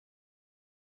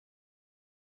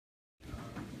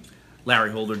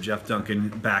Larry Holder, Jeff Duncan,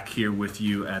 back here with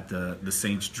you at the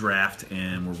Saints draft,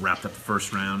 and we're wrapped up the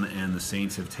first round, and the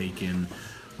Saints have taken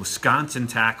Wisconsin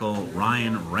tackle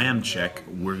Ryan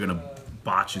Ramczyk. We're going to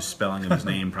botch his spelling of his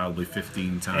name probably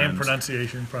 15 times. And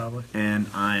pronunciation, probably. And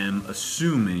I am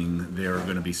assuming there are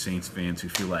going to be Saints fans who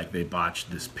feel like they botched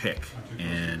this pick.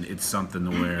 And it's something to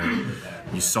where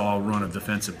you saw a run of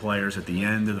defensive players at the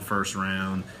end of the first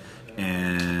round,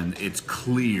 and it's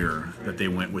clear that they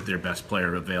went with their best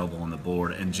player available on the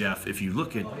board. And Jeff, if you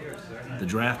look at the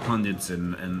draft pundits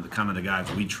and kind of the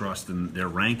guys we trust in their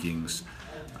rankings,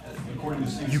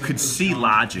 you could see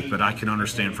logic, but I can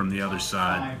understand from the other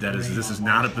side that this is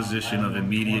not a position of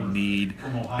immediate need,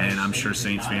 and I'm sure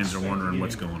Saints fans are wondering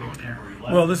what's going on here.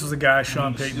 Well, this was a guy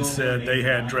Sean Payton said they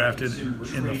had drafted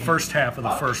in the first half of the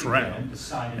first round.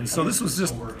 And so this was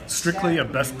just strictly a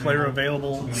best player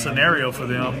available scenario for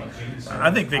them.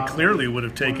 I think they clearly would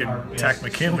have taken Takk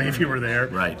McKinley if he were there,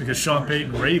 right? Because Sean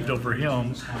Payton raved over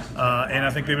him. And I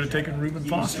think they would have taken Reuben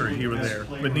Foster if he were there.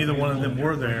 But neither one of them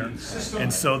were there.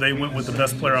 And so they went with the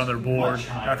best player on their board.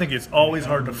 I think it's always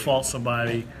hard to fault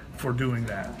somebody for doing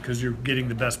that because you're getting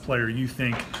the best player you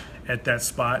think at that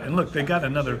spot. And look, they got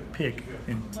another pick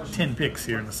in 10 picks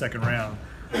here in the second round.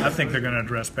 I think they're going to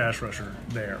address pass rusher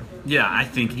there. Yeah, I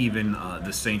think even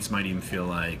the Saints might even feel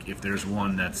like if there's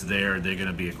one that's there, they're going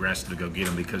to be aggressive to go get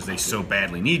him because they so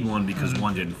badly need one because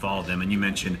one didn't follow them. And you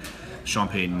mentioned Sean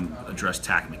Payton addressed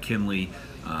Takk McKinley.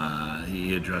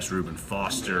 He addressed Reuben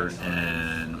Foster,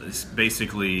 and it's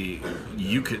basically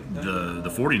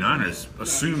the 49ers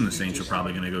assumed the Saints were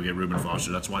probably going to go get Reuben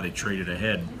Foster. That's why they traded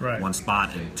ahead one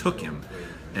spot and took him,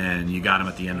 and you got him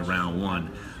at the end of round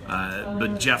one.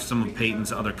 But Jeff, some of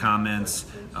Payton's other comments,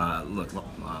 look,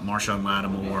 Marshon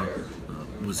Lattimore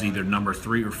was either number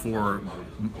 3 or 4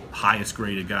 highest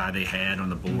graded guy they had on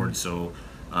the board, so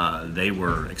they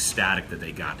were ecstatic that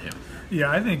they got him. Yeah,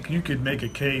 I think you could make a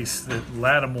case that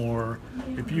Lattimore,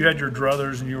 if you had your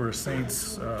druthers and you were a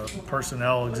Saints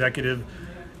personnel executive,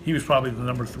 he was probably the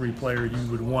number 3 player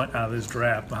you would want out of this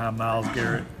draft behind Myles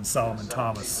Garrett and Solomon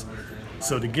Thomas.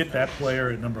 So to get that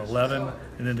player at number 11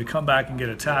 and then to come back and get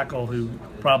a tackle who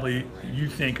probably you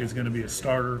think is going to be a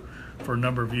starter for a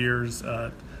number of years,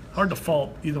 hard to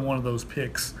fault either one of those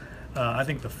picks. I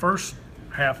think the first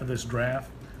half of this draft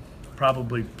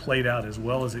probably played out as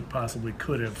well as it possibly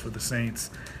could have for the Saints.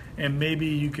 And maybe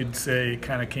you could say it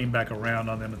kind of came back around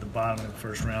on them at the bottom of the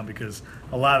first round because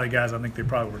a lot of the guys I think they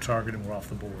probably were targeting were off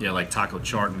the board. Yeah, like Taco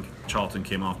Charlton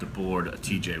came off the board,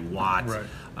 T.J. Watt. Right.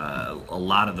 A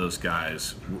lot of those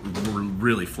guys were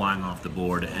really flying off the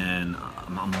board, and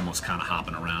I'm almost kind of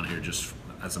hopping around here just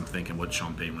as I'm thinking what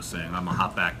Sean Payton was saying. I'm going to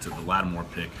hop back to the Lattimore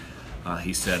pick.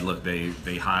 He said, look,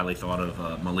 they highly thought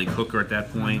of Malik Hooker at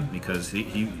that point because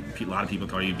a lot of people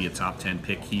thought he'd be a top 10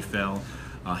 pick. He fell.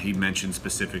 He mentioned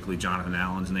specifically Jonathan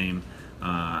Allen's name,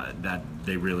 that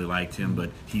they really liked him,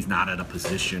 but he's not at a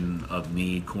position of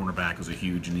need. Cornerback was a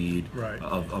huge need. Right.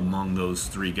 Among those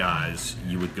 3 guys,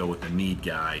 you would go with the need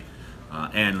guy.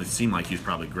 And it seemed like he was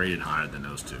probably graded higher than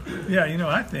those 2. Yeah,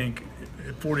 I think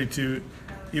at 42,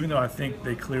 even though I think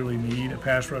they clearly need a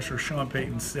pass rusher, Sean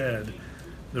Payton said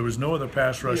there was no other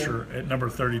pass rusher at number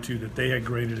 32 that they had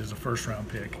graded as a first-round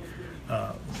pick.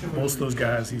 Most of those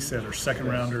guys, he said, are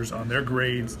second-rounders on their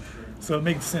grades, so it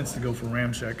makes sense to go for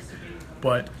Ramczyk.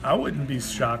 But I wouldn't be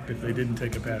shocked if they didn't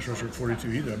take a pass rusher at 42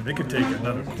 either. I mean, they could take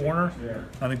another corner.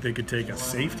 I think they could take a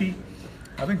safety.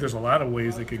 I think there's a lot of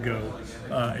ways they could go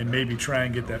and maybe try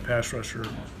and get that pass rusher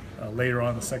later on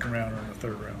in the second round or in the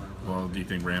third round. Well, do you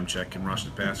think Ramczyk can rush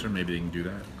the passer? Maybe they can do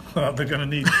that. Well, they're going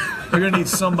to need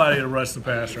somebody to rush the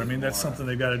passer. I mean, that's something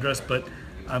they've got to address. But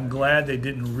I'm glad they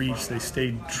didn't reach. They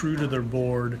stayed true to their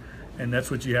board, and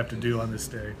that's what you have to do on this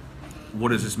day. What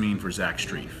does this mean for Zach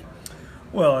Strief?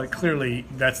 Well, clearly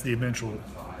that's the eventual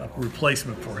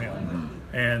replacement for him.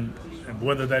 And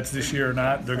whether that's this year or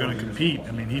not, they're going to compete.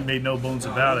 I mean, he made no bones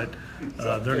about it.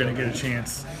 They're going to get a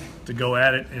chance to go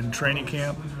at it in training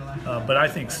camp. But I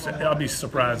think I'll be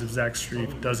surprised if Zach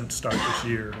Strief doesn't start this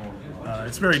year.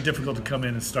 It's very difficult to come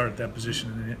in and start at that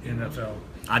position in the NFL.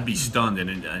 I'd be stunned,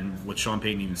 and what Sean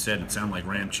Payton even said, it sounded like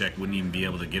Ramczyk wouldn't even be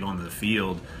able to get onto the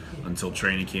field until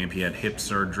training camp. He had hip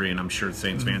surgery, and I'm sure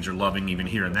Saints fans are loving even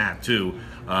hearing that too.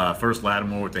 First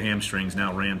Lattimore with the hamstrings,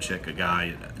 now Ramczyk, a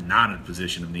guy not in a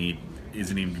position of need,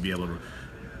 isn't even going to be able to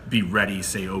be ready,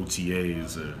 say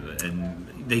OTAs, and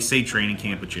they say training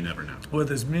camp, but you never know.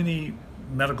 With as many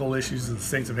medical issues that the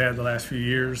Saints have had the last few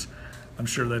years, I'm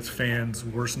sure that's fans'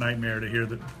 worst nightmare to hear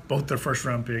that both their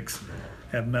first-round picks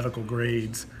have medical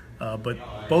grades.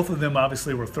 But both of them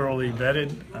obviously were thoroughly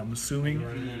vetted, I'm assuming,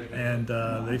 and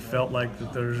they felt like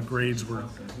that their grades were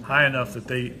high enough that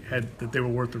they were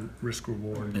worth the risk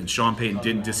reward. And Sean Payton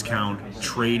didn't discount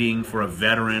trading for a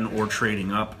veteran or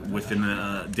trading up within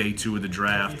day 2 of the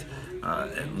draft.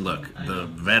 Look, the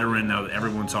veteran that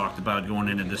everyone talked about going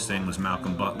into this thing was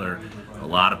Malcolm Butler. A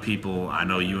lot of people, I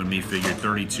know you and me, figured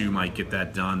 32 might get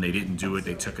that done. They didn't do it.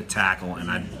 They took a tackle, and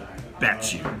I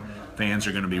bet you fans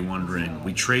are going to be wondering,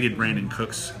 we traded Brandon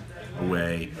Cooks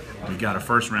away, we got a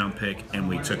first-round pick, and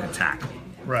we took a tackle.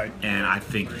 Right. And I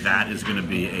think that is going to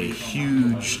be a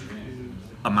huge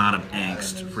amount of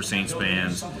angst for Saints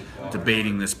fans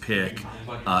debating this pick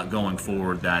going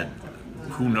forward, that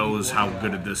who knows how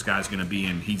good this guy's going to be,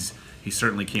 and he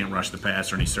certainly can't rush the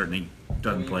passer, and he certainly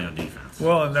doesn't play on defense.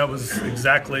 Well, and that was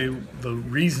exactly the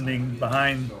reasoning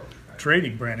behind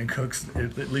trading Brandon Cooks,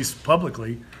 at least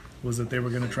publicly, was that they were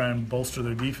going to try and bolster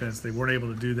their defense. They weren't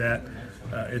able to do that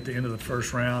at the end of the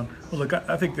first round. Well, look,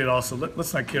 I think they'd also,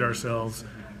 let's not kid ourselves,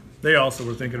 they also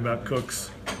were thinking about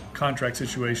Cook's contract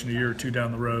situation a year or 2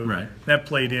 down the road. Right. That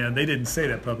played in. They didn't say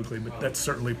that publicly, but that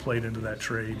certainly played into that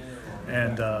trade.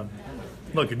 And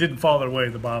look, it didn't fall their way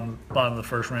at the bottom of the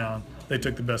first round. They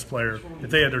took the best player.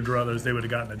 If they had their druthers, they would have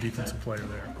gotten a defensive player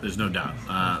there. There's no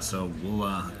doubt. So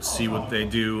we'll see what they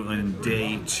do in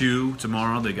day 2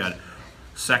 tomorrow. They got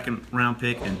second-round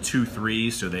pick and 2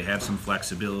 threes, so they have some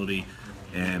flexibility.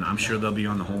 And I'm sure they'll be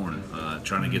on the horn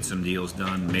trying to get some deals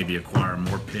done, maybe acquire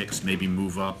more picks, maybe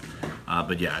move up.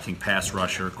 But, yeah, I think pass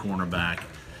rusher, cornerback,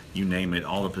 you name it,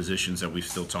 all the positions that we've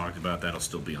still talked about, that'll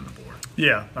still be on the board.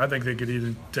 Yeah, I think they could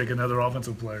even take another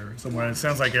offensive player somewhere. It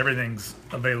sounds like everything's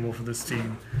available for this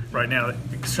team right now.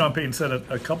 Sean Payton said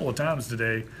a couple of times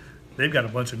today, they've got a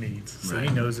bunch of needs, so right.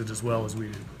 He knows it as well as we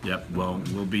do. Yep, well,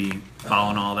 we'll be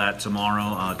following all that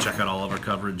tomorrow. Check out all of our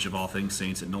coverage of all things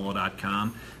Saints at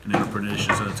NOLA.com and in our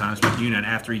predictions of the Times-Picayune. And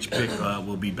after each pick,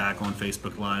 we'll be back on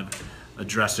Facebook Live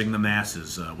addressing the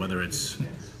masses, whether it's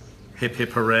hip,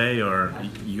 hip, hooray, or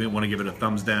you want to give it a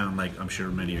thumbs down, like I'm sure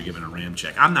many are giving a Ram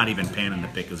check. I'm not even panning the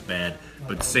pick as bad,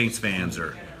 but Saints fans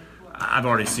are. I've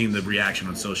already seen the reaction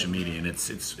on social media, and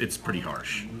it's pretty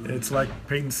harsh. It's like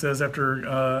Peyton says after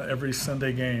every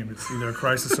Sunday game. It's either a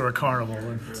crisis or a carnival.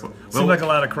 It seems like a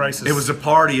lot of crisis. It was a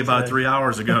party about 3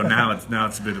 hours ago. Now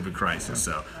it's a bit of a crisis.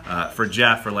 So for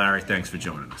Jeff, for Larry, thanks for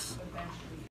joining us.